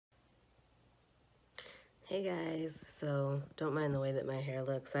Hey guys, so don't mind the way that my hair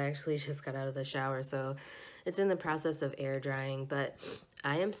looks. I actually just got out of the shower, so it's in the process of air drying, but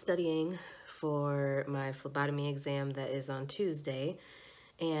I am studying for my phlebotomy exam that is on Tuesday.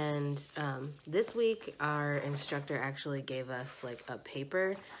 And this week, our instructor actually gave us like a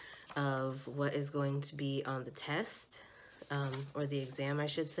paper of what is going to be on the test, or the exam, I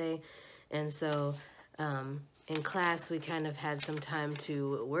should say. And so in class, we kind of had some time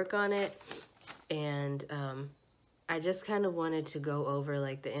to work on it. And I just kind of wanted to go over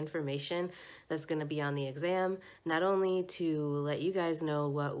like the information that's going to be on the exam, not only to let you guys know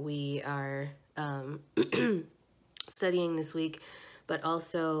what we are studying this week, but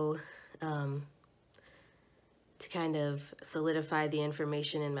also to kind of solidify the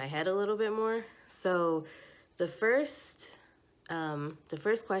information in my head a little bit more. So the first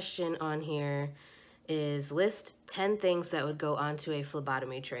question on here is list 10 things that would go onto a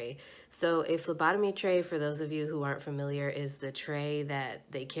phlebotomy tray. So a phlebotomy tray, for those of you who aren't familiar, is the tray that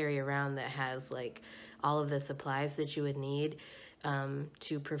they carry around that has like all of the supplies that you would need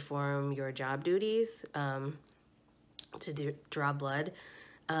to perform your job duties, to draw blood.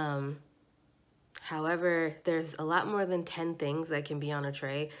 However, there's a lot more than 10 things that can be on a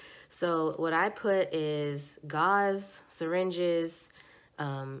tray. So what I put is gauze, syringes,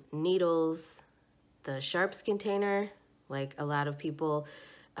 needles, the sharps container. Like a lot of people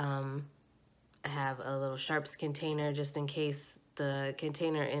have a little sharps container just in case the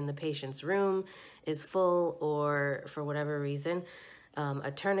container in the patient's room is full or for whatever reason.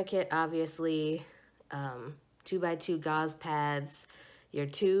 A tourniquet, obviously, 2x2 gauze pads, your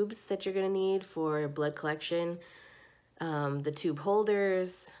tubes that you're gonna need for blood collection, the tube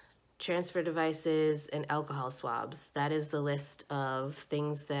holders, transfer devices, and alcohol swabs. That is the list of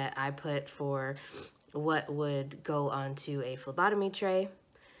things that I put for what would go onto a phlebotomy tray.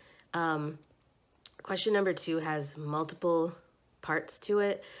 Question number 2 has multiple parts to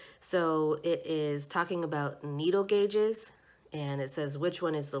it. So it is talking about needle gauges, and it says which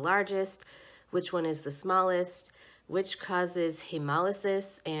one is the largest, which one is the smallest, which causes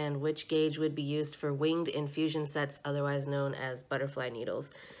hemolysis, and which gauge would be used for winged infusion sets, otherwise known as butterfly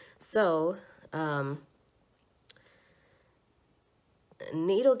needles. So,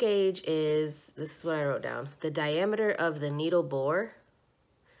 needle gauge is, this is what I wrote down, the diameter of the needle bore.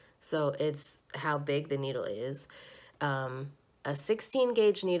 So it's how big the needle is. A 16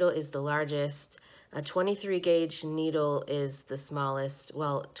 gauge needle is the largest. A 23 gauge needle is the smallest.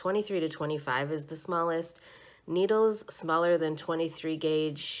 Well, 23 to 25 is the smallest. Needles smaller than 23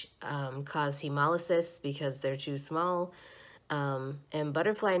 gauge cause hemolysis because they're too small. And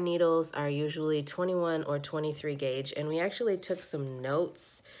butterfly needles are usually 21 or 23 gauge. And we actually took some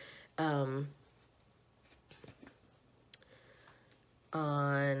notes on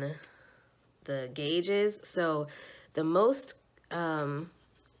the gauges. So the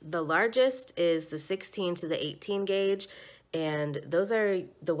largest is the 16 to the 18 gauge. And those are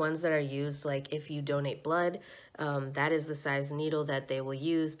the ones that are used like if you donate blood. That is the size needle that they will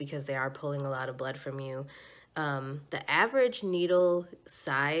use because they are pulling a lot of blood from you. The average needle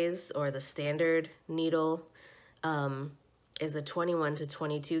size, or the standard needle, is a 21 to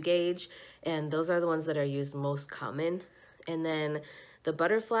 22 gauge, and those are the ones that are used most common. And then the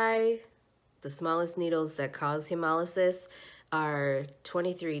butterfly, the smallest needles that cause hemolysis, are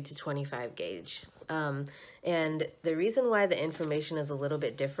 23 to 25 gauge. And the reason why the information is a little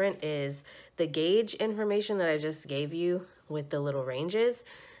bit different is the gauge information that I just gave you with the little ranges,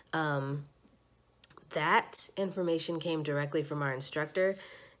 that information came directly from our instructor.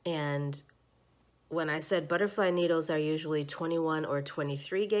 And when I said butterfly needles are usually 21 or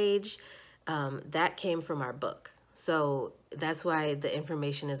 23 gauge, that came from our book. So that's why the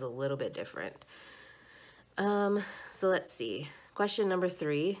information is a little bit different. So let's see. Question number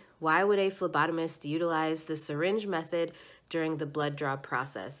 3, why would a phlebotomist utilize the syringe method during the blood draw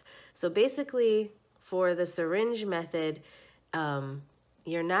process? So basically, for the syringe method,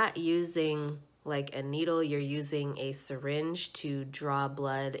 you're not using like a needle, you're using a syringe to draw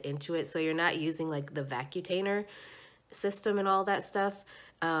blood into it. So you're not using like the vacutainer system and all that stuff.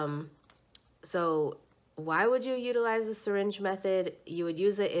 So why would you utilize the syringe method? You would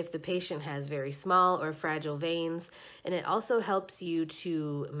use it if the patient has very small or fragile veins, and it also helps you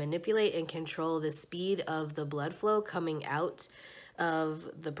to manipulate and control the speed of the blood flow coming out of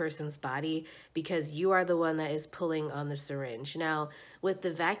the person's body because you are the one that is pulling on the syringe. Now, with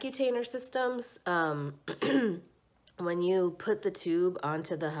the vacutainer systems, when you put the tube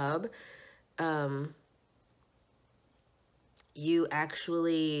onto the hub, you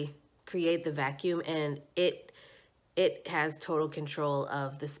actually create the vacuum, and it it has total control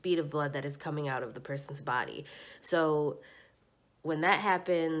of the speed of blood that is coming out of the person's body. So when that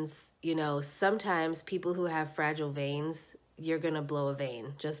happens, you know, sometimes people who have fragile veins, you're going to blow a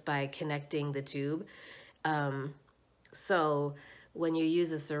vein just by connecting the tube. So when you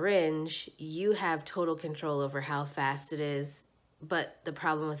use a syringe, you have total control over how fast it is. But the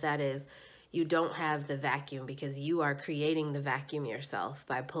problem with that is you don't have the vacuum, because you are creating the vacuum yourself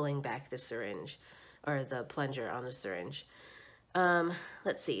by pulling back the syringe or the plunger on the syringe.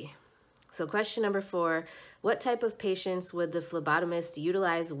 Let's see. So question number 4, what type of patients would the phlebotomist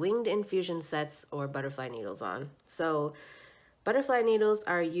utilize winged infusion sets or butterfly needles on? So butterfly needles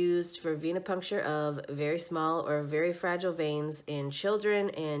are used for venipuncture of very small or very fragile veins in children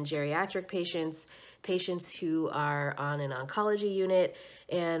and geriatric patients, patients who are on an oncology unit,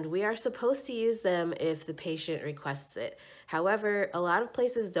 and we are supposed to use them if the patient requests it. However, a lot of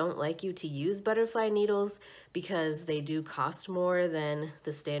places don't like you to use butterfly needles because they do cost more than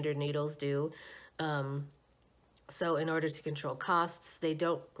the standard needles do. So in order to control costs, they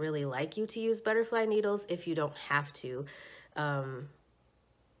don't really like you to use butterfly needles if you don't have to.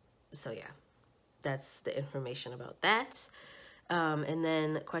 So yeah, that's the information about that. And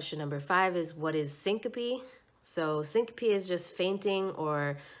then question number 5 is, what is syncope? So syncope is just fainting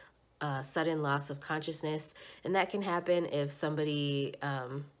or sudden loss of consciousness, and that can happen if somebody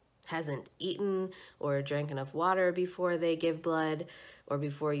hasn't eaten or drank enough water before they give blood or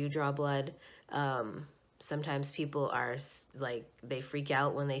before you draw blood. Sometimes people are like, they freak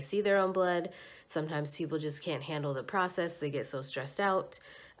out when they see their own blood. Sometimes people just can't handle the process. They get so stressed out.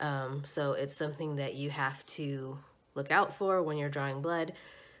 So it's something that you have to look out for when you're drawing blood.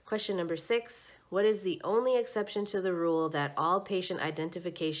 Question number 6, what is the only exception to the rule that all patient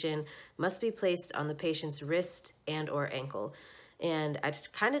identification must be placed on the patient's wrist and or ankle? And I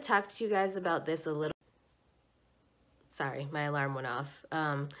kind of talked to you guys about this a little. Sorry, my alarm went off.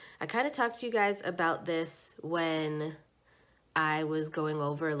 I kind of talked to you guys about this when I was going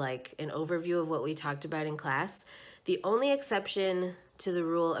over like an overview of what we talked about in class. The only exception to the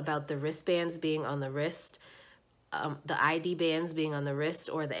rule about the wristbands being on the wrist, the ID bands being on the wrist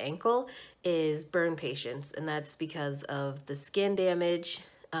or the ankle, is burn patients, and that's because of the skin damage.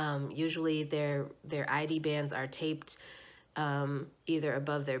 Usually their ID bands are taped either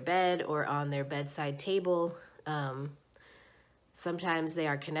above their bed or on their bedside table. Sometimes they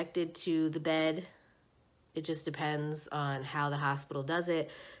are connected to the bed. It just depends on how the hospital does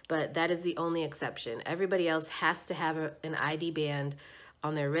it, but that is the only exception. Everybody else has to have an ID band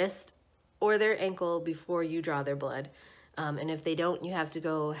on their wrist or their ankle before you draw their blood. And if they don't, you have to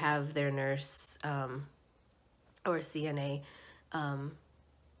go have their nurse or CNA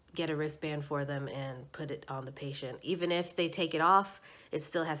get a wristband for them and put it on the patient. Even if they take it off, it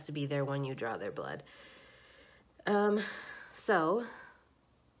still has to be there when you draw their blood. So,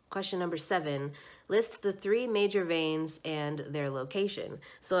 question number 7, list the 3 major veins and their location.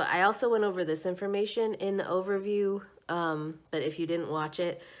 So I also went over this information in the overview, but if you didn't watch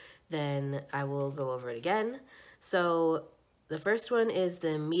it, then I will go over it again. So the first one is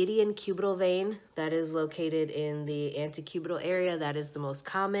the median cubital vein that is located in the antecubital area. That is the most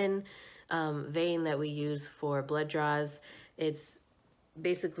common vein that we use for blood draws. It's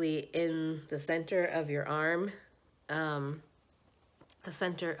basically in the center of your arm, the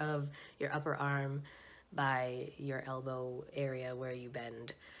center of your upper arm by your elbow area where you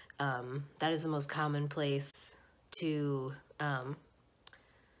bend. That is the most common place to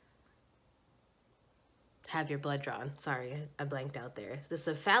have your blood drawn. Sorry, I blanked out there. The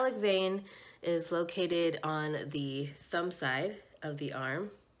cephalic vein is located on the thumb side of the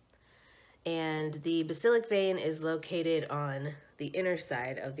arm, and the basilic vein is located on the inner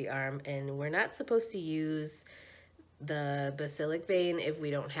side of the arm, and we're not supposed to use the basilic vein if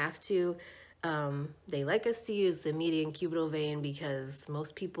we don't have to. They like us to use the median cubital vein because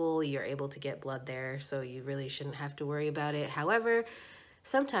most people, you're able to get blood there, so you really shouldn't have to worry about it. However,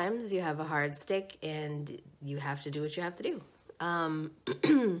 sometimes you have a hard stick and you have to do what you have to do.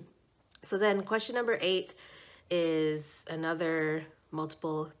 So then question number 8 is another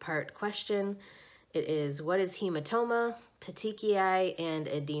multiple part question. It is, what is hematoma, petechiae, and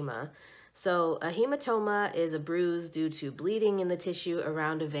edema? So a hematoma is a bruise due to bleeding in the tissue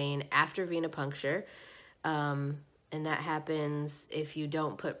around a vein after venipuncture. And that happens if you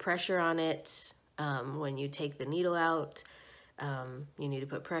don't put pressure on it when you take the needle out. You need to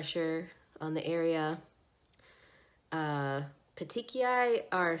put pressure on the area. Petechiae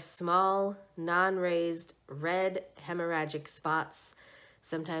are small, non-raised, red hemorrhagic spots.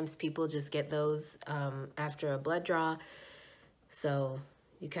 Sometimes people just get those after a blood draw, so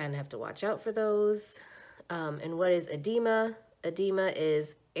you kind of have to watch out for those. And what is edema? Edema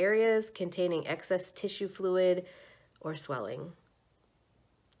is areas containing excess tissue fluid or swelling.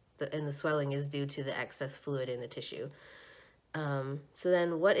 And the swelling is due to the excess fluid in the tissue. So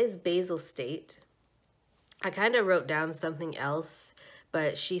then what is basal state? I kind of wrote down something else,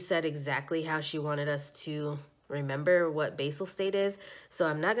 but she said exactly how she wanted us to remember what basal state is. So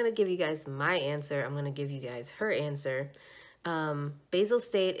I'm not going to give you guys my answer. I'm going to give you guys her answer. Basal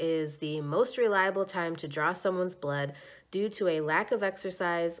state is the most reliable time to draw someone's blood due to a lack of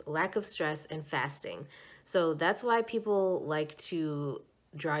exercise, lack of stress, and fasting. So that's why people like to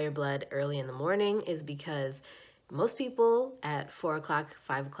draw your blood early in the morning, is because most people at 4 o'clock,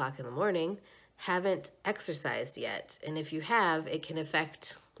 5 o'clock in the morning haven't exercised yet. And if you have, it can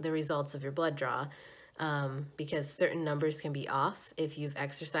affect the results of your blood draw, because certain numbers can be off if you've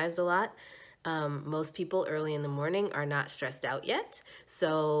exercised a lot. Most people early in the morning are not stressed out yet.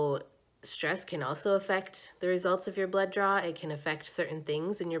 So stress can also affect the results of your blood draw. It can affect certain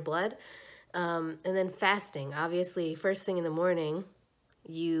things in your blood. And then fasting, obviously first thing in the morning,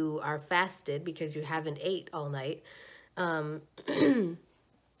 you are fasted because you haven't ate all night.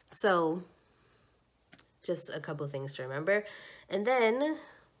 So just a couple things to remember. And then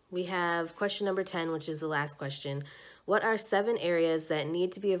we have question number 10, which is the last question. What are 7 areas that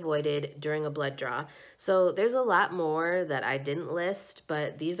need to be avoided during a blood draw? So there's a lot more that I didn't list,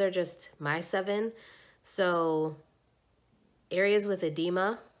 but these are just my 7. So areas with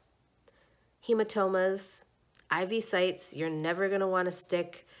edema, hematomas, IV sites. You're never going to want to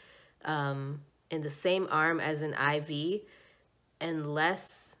stick in the same arm as an IV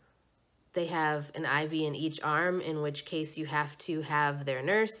unless they have an IV in each arm, in which case you have to have their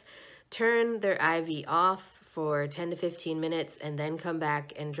nurse turn their IV off for 10 to 15 minutes and then come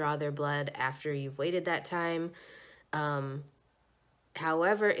back and draw their blood after you've waited that time.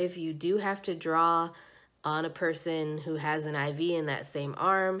 However, if you do have to draw on a person who has an IV in that same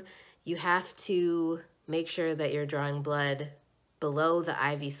arm, you have to make sure that you're drawing blood below the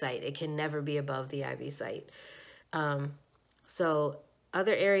IV site. It can never be above the IV site. So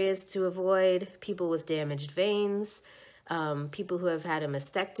other areas to avoid: people with damaged veins, people who have had a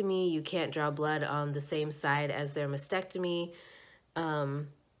mastectomy. You can't draw blood on the same side as their mastectomy.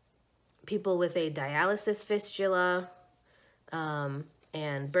 People with a dialysis fistula,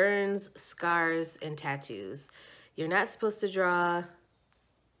 and burns, scars, and tattoos. You're not supposed to draw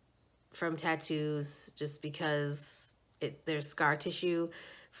from tattoos just because there's scar tissue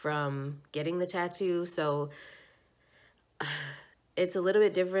from getting the tattoo. So it's a little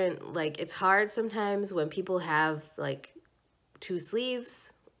bit different. Like, it's hard sometimes when people have like 2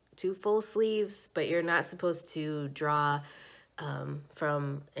 sleeves, 2 full sleeves, but you're not supposed to draw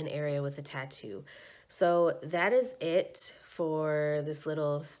from an area with a tattoo. So that is it for this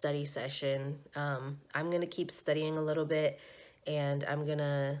little study session. I'm going to keep studying a little bit, and I'm going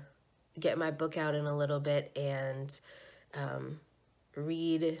to get my book out in a little bit and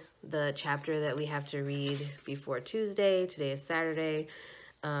read the chapter that we have to read before Tuesday. Today is Saturday.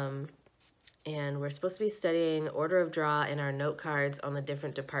 And we're supposed to be studying order of draw in our note cards on the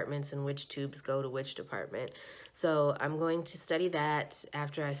different departments and which tubes go to which department. So I'm going to study that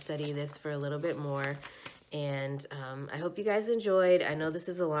after I study this for a little bit more. And I hope you guys enjoyed. I know this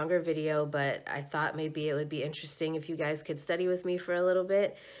is a longer video, but I thought maybe it would be interesting if you guys could study with me for a little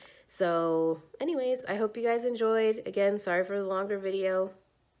bit. So anyways, I hope you guys enjoyed. Again, sorry for the longer video.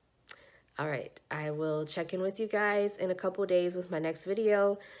 All right, I will check in with you guys in a couple days with my next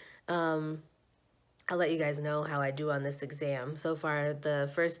video. I'll let you guys know how I do on this exam. So far, the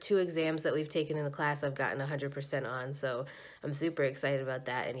first 2 exams that we've taken in the class, I've gotten 100% on, so I'm super excited about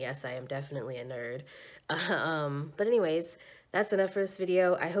that. And yes, I am definitely a nerd. But anyways, that's enough for this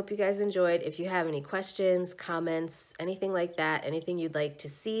video. I hope you guys enjoyed. If you have any questions, comments, anything like that, anything you'd like to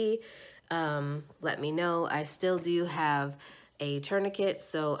see, let me know. I still do have a tourniquet,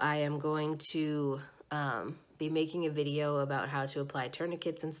 so I am going to be making a video about how to apply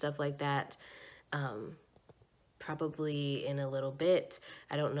tourniquets and stuff like that. Probably in a little bit.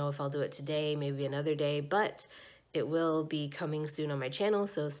 I don't know if I'll do it today, maybe another day, but it will be coming soon on my channel,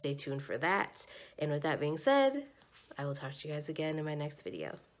 so stay tuned for that. And with that being said, I will talk to you guys again in my next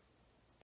video.